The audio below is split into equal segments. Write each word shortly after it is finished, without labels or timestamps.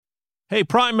Hey,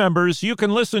 Prime members, you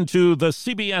can listen to the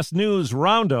CBS News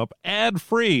Roundup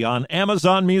ad-free on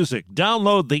Amazon Music.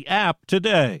 Download the app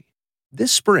today.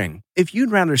 This spring, if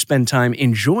you'd rather spend time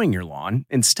enjoying your lawn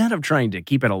instead of trying to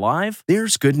keep it alive,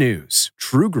 there's good news.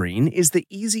 TruGreen is the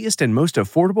easiest and most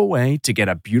affordable way to get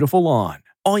a beautiful lawn.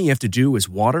 All you have to do is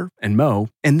water and mow,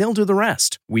 and they'll do the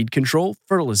rest. Weed control,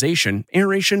 fertilization,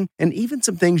 aeration, and even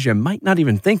some things you might not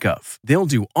even think of. They'll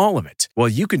do all of it, while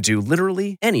you can do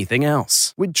literally anything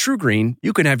else. With TruGreen,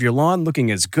 you can have your lawn looking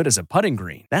as good as a putting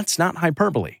green. That's not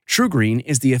hyperbole. TruGreen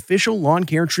is the official lawn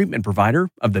care treatment provider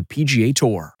of the PGA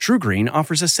Tour. TruGreen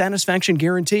offers a satisfaction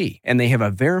guarantee, and they have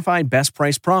a verified best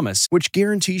price promise, which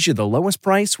guarantees you the lowest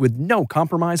price with no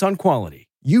compromise on quality.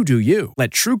 You do you. Let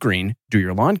TruGreen do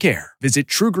your lawn care. Visit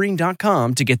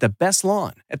TruGreen.com to get the best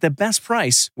lawn at the best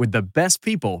price with the best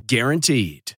people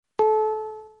guaranteed.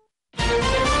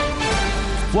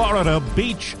 Florida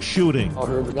beach shooting. I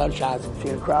heard the gunshots and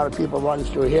seen a crowd of people running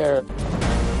through here.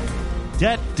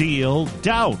 Debt deal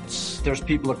doubts. There's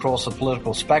people across the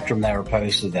political spectrum that are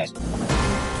opposed to this.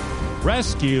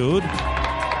 Rescued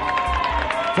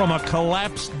from a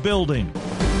collapsed building.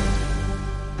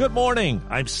 Good morning.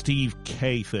 I'm Steve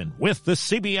Kathan with the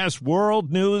CBS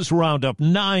World News Roundup.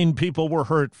 9 people were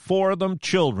hurt, 4 of them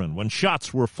children, when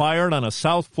shots were fired on a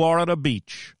South Florida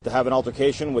beach. To have an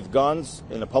altercation with guns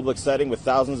in a public setting with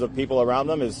thousands of people around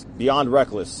them is beyond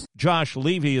reckless. Josh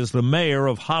Levy is the mayor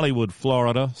of Hollywood,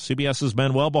 Florida. CBS's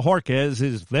Manuel Bojorquez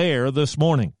is there this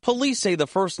morning. Police say the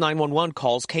first 911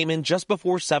 calls came in just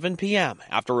before 7 p.m.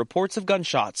 after reports of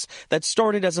gunshots that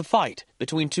started as a fight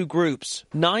between 2 groups.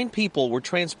 9 people were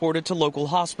transported to local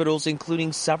hospitals,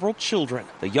 including several children,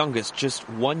 the youngest just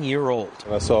 1 year old.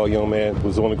 I saw a young man who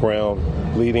was on the ground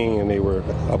bleeding, and they were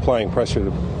applying pressure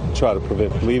to try to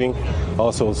prevent bleeding. I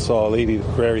also saw a lady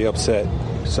very upset.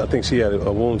 I think she had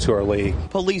a wound to her leg.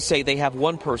 Police say they have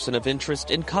 1 person of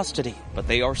interest in custody, but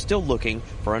they are still looking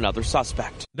for another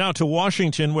suspect. Now to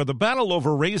Washington, where the battle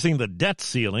over raising the debt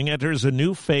ceiling enters a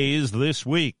new phase this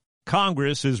week.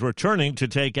 Congress is returning to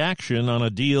take action on a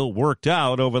deal worked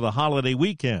out over the holiday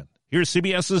weekend. Here's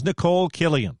CBS's Nicole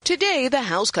Killian. Today, the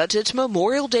House cuts its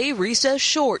Memorial Day recess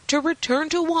short to return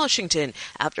to Washington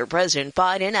after President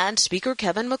Biden and Speaker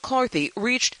Kevin McCarthy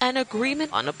reached an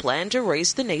agreement on a plan to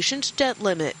raise the nation's debt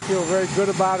limit. Feel very good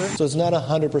about it. So it's not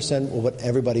 100% what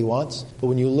everybody wants, but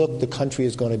when you look, the country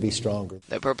is going to be stronger.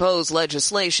 The proposed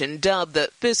legislation, dubbed the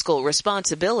Fiscal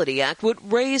Responsibility Act,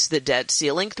 would raise the debt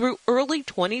ceiling through early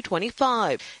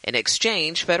 2025. In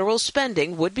exchange, federal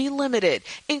spending would be limited,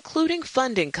 including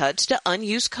funding cuts to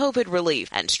unused COVID relief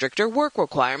and stricter work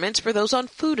requirements for those on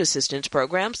food assistance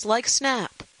programs like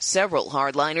SNAP. Several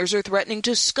hardliners are threatening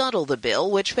to scuttle the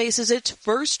bill, which faces its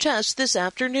first test this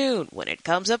afternoon when it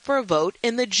comes up for a vote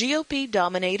in the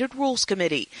GOP-dominated Rules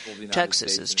Committee.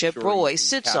 Texas's Chip Roy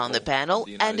sits on the panel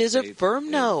and is a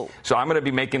firm no. So I'm going to be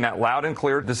making that loud and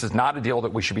clear. This is not a deal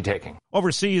that we should be taking.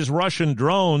 Overseas, Russian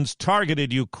drones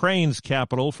targeted Ukraine's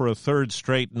capital for a 3rd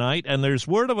straight night, and there's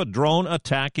word of a drone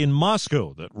attack in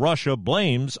Moscow that Russia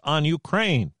blames on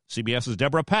Ukraine. CBS's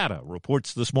Deborah Pata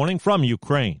reports this morning from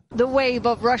Ukraine. The wave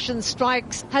of Russian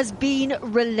strikes has been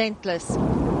relentless.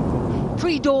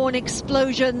 Pre-dawn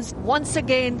explosions once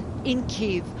again in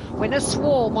Kyiv, when a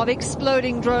swarm of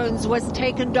exploding drones was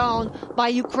taken down by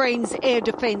Ukraine's air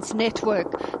defense network.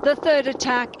 The 3rd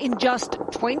attack in just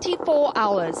 24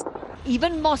 hours.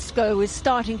 Even Moscow is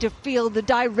starting to feel the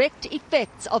direct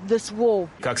effects of this war.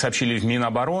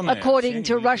 According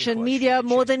to Russian media,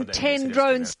 more than 10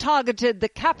 drones targeted the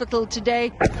capital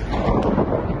today,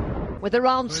 with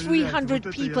around 300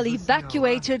 people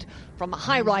evacuated from a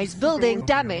high-rise building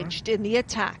damaged in the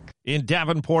attack. In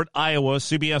Davenport, Iowa,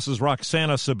 CBS's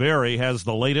Roxana Saberi has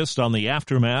the latest on the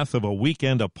aftermath of a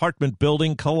weekend apartment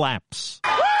building collapse.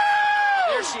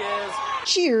 There she is.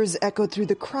 Cheers echoed through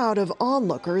the crowd of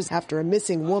onlookers after a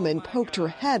missing woman poked her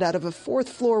head out of a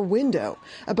 4th-floor window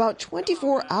about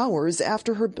 24 hours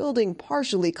after her building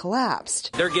partially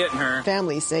collapsed. They're getting her.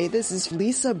 Families say this is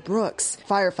Lisa Brooks.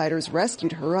 Firefighters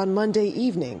rescued her on Monday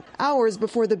evening, hours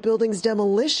before the building's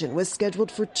demolition was scheduled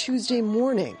for Tuesday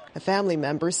morning. A family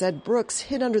member said Brooks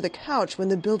hid under the couch when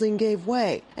the building gave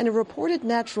way, and a reported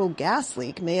natural gas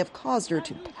leak may have caused her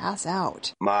to pass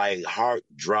out. My heart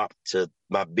dropped to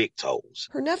my big toes.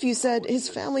 Her nephew said his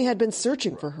family had been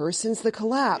searching for her since the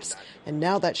collapse, and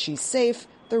now that she's safe,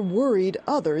 they're worried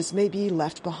others may be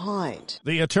left behind.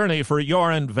 The attorney for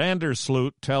Joran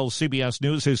Vandersloot tells CBS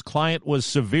News his client was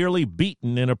severely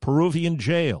beaten in a Peruvian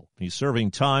jail. He's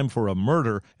serving time for a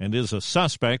murder and is a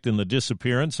suspect in the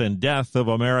disappearance and death of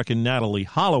American Natalie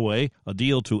Holloway. A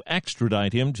deal to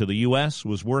extradite him to the U.S.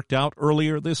 was worked out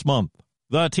earlier this month.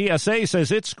 The TSA says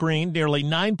it screened nearly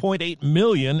 9.8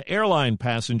 million airline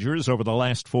passengers over the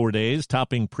last 4 days,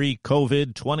 topping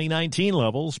pre-COVID 2019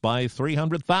 levels by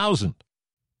 300,000.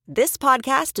 This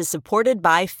podcast is supported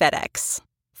by FedEx.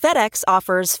 FedEx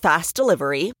offers fast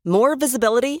delivery, more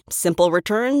visibility, simple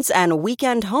returns, and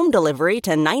weekend home delivery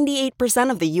to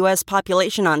 98% of the U.S.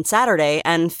 population on Saturday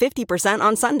and 50%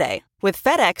 on Sunday. With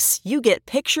FedEx, you get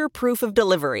picture proof of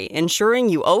delivery, ensuring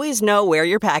you always know where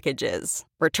your package is.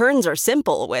 Returns are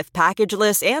simple with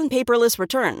packageless and paperless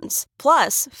returns.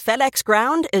 Plus, FedEx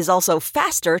Ground is also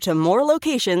faster to more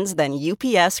locations than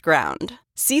UPS Ground.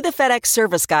 See the FedEx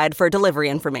service guide for delivery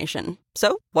information.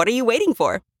 So, what are you waiting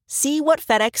for? See what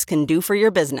FedEx can do for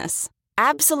your business.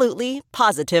 Absolutely,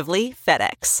 positively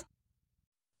FedEx.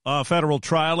 A federal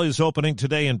trial is opening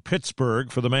today in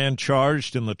Pittsburgh for the man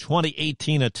charged in the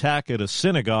 2018 attack at a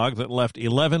synagogue that left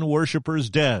 11 worshipers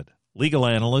dead. Legal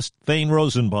analyst Thane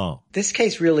Rosenbaum. This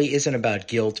case really isn't about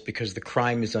guilt because the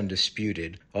crime is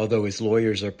undisputed, although his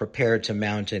lawyers are prepared to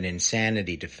mount an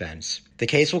insanity defense. The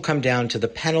case will come down to the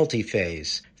penalty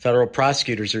phase. Federal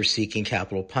prosecutors are seeking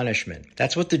capital punishment.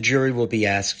 That's what the jury will be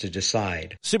asked to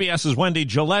decide. CBS's Wendy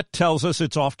Gillette tells us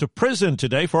it's off to prison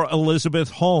today for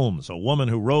Elizabeth Holmes, a woman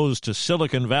who rose to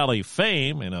Silicon Valley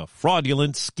fame in a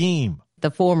fraudulent scheme. The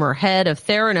former head of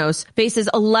Theranos faces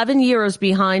 11 years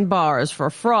behind bars for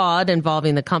fraud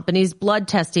involving the company's blood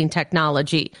testing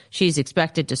technology. She's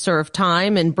expected to serve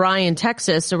time in Bryan,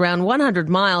 Texas, around 100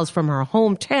 miles from her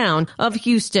hometown of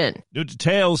Houston. New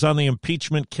details on the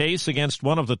impeachment case against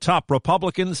one of the top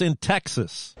Republicans in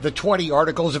Texas. The 20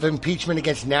 articles of impeachment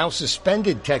against now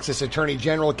suspended Texas Attorney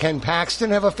General Ken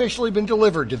Paxton have officially been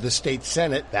delivered to the state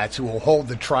Senate. That's who will hold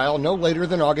the trial no later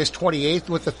than August 28th,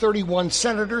 with the 31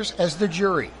 senators as the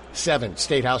jury. 7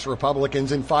 State House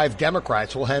Republicans and 5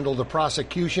 Democrats will handle the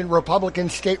prosecution. Republican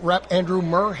State Rep Andrew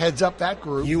Murr heads up that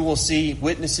group. You will see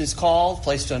witnesses called,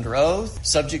 placed under oath,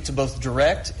 subject to both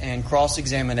direct and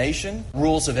cross-examination.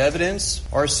 Rules of evidence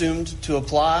are assumed to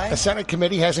apply. A Senate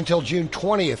committee has until June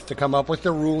 20th to come up with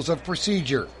the rules of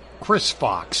procedure. Chris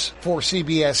Fox for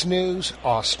CBS News,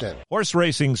 Austin. Horse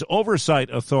Racing's Oversight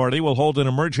Authority will hold an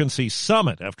emergency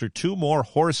summit after 2 more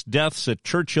horse deaths at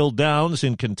Churchill Downs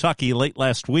in Kentucky late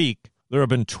last week. There have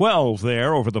been 12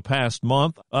 there over the past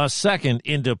month. A second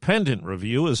independent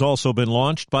review has also been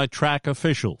launched by track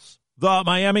officials. The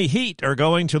Miami Heat are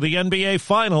going to the NBA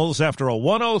Finals after a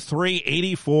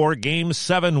 103-84 Game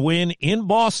 7 win in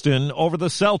Boston over the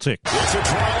Celtics. It's a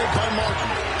drive by Martin.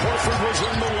 Horford was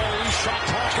in the way. Shot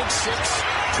clock at 6.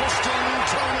 Twisting,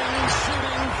 turning,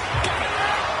 shooting.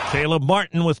 Got it. Caleb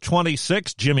Martin with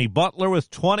 26. Jimmy Butler with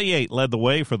 28 led the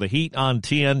way for the Heat on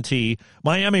TNT.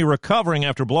 Miami recovering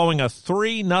after blowing a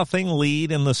 3-0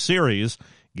 lead in the series.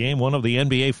 Game 1 of the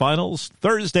NBA Finals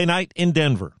Thursday night in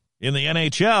Denver. In the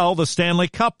NHL, the Stanley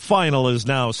Cup Final is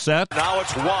now set. Now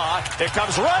it's Watt. It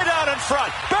comes right out in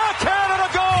front. Backhand and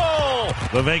a goal!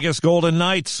 The Vegas Golden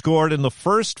Knights scored in the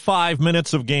first 5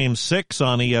 minutes of Game 6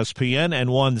 on ESPN and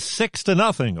won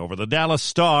 6-0 over the Dallas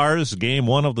Stars. Game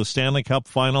 1 of the Stanley Cup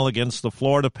Final against the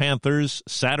Florida Panthers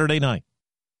Saturday night.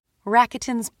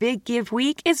 Rakuten's Big Give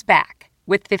Week is back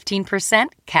with 15%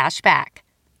 cash back.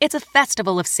 It's a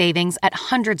festival of savings at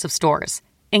hundreds of stores,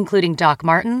 including Doc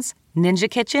Martens,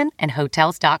 Ninja Kitchen, and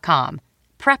Hotels.com.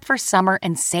 Prep for summer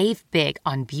and save big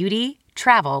on beauty,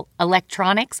 travel,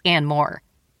 electronics, and more.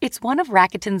 It's one of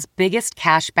Rakuten's biggest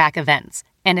cashback events,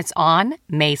 and it's on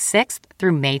May 6th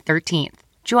through May 13th.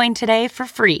 Join today for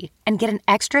free and get an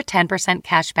extra 10%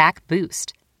 cashback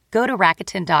boost. Go to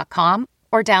Rakuten.com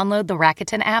or download the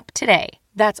Rakuten app today.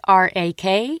 That's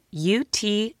Rakuten.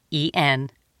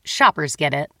 Shoppers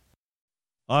get it.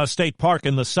 A state park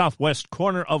in the southwest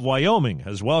corner of Wyoming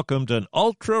has welcomed an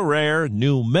ultra-rare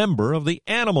new member of the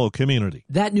animal community.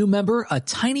 That new member, a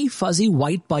tiny fuzzy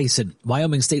white bison.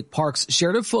 Wyoming State Parks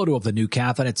shared a photo of the new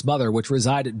calf and its mother, which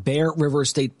reside at Bear River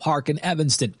State Park in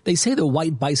Evanston. They say the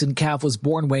white bison calf was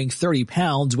born weighing 30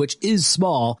 pounds, which is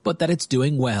small, but that it's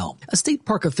doing well. A state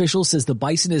park official says the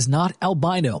bison is not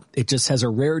albino. It just has a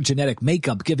rare genetic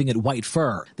makeup giving it white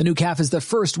fur. The new calf is the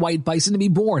first white bison to be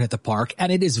born at the park,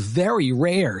 and it is very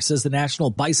rare, says the National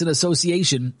Bison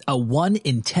Association, a 1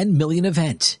 in 10 million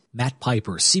event. Matt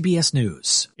Piper, CBS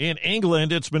News. In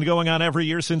England, it's been going on every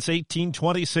year since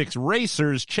 1826.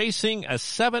 Racers chasing a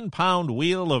 7-pound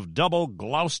wheel of double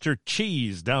Gloucester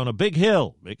cheese down a big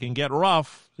hill. It can get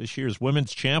rough. This year's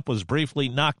women's champ was briefly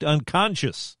knocked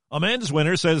unconscious. A men's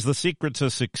winner says the secret to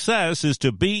success is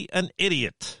to be an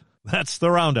idiot. That's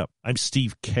the Roundup. I'm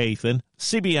Steve Kathan,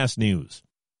 CBS News.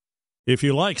 If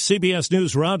you like CBS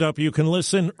News Roundup, you can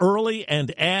listen early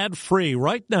and ad-free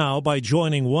right now by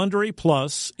joining Wondery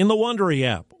Plus in the Wondery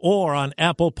app or on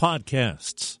Apple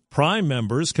Podcasts. Prime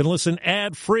members can listen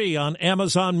ad-free on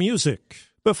Amazon Music.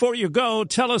 Before you go,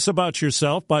 tell us about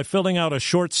yourself by filling out a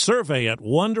short survey at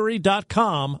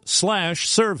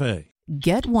Wondery.com/survey.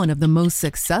 Get one of the most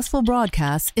successful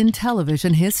broadcasts in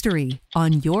television history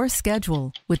on your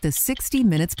schedule with the 60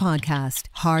 Minutes Podcast.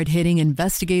 Hard-hitting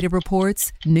investigative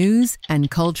reports, news, and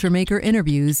culture maker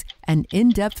interviews, and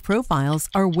in-depth profiles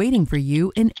are waiting for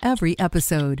you in every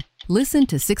episode. Listen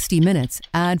to 60 Minutes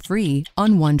ad-free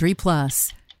on Wondery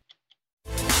Plus.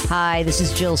 Hi, this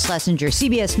is Jill Schlesinger,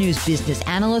 CBS News business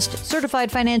analyst, certified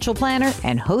financial planner,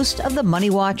 and host of the Money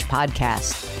Watch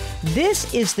podcast.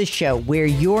 This is the show where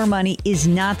your money is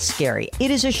not scary.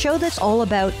 It is a show that's all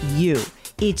about you.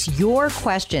 It's your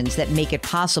questions that make it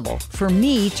possible for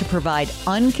me to provide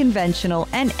unconventional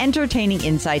and entertaining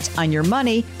insights on your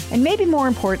money, and maybe more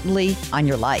importantly, on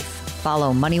your life.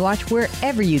 Follow Money Watch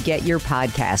wherever you get your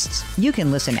podcasts. You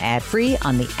can listen ad-free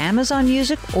on the Amazon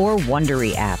Music or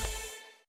Wondery app.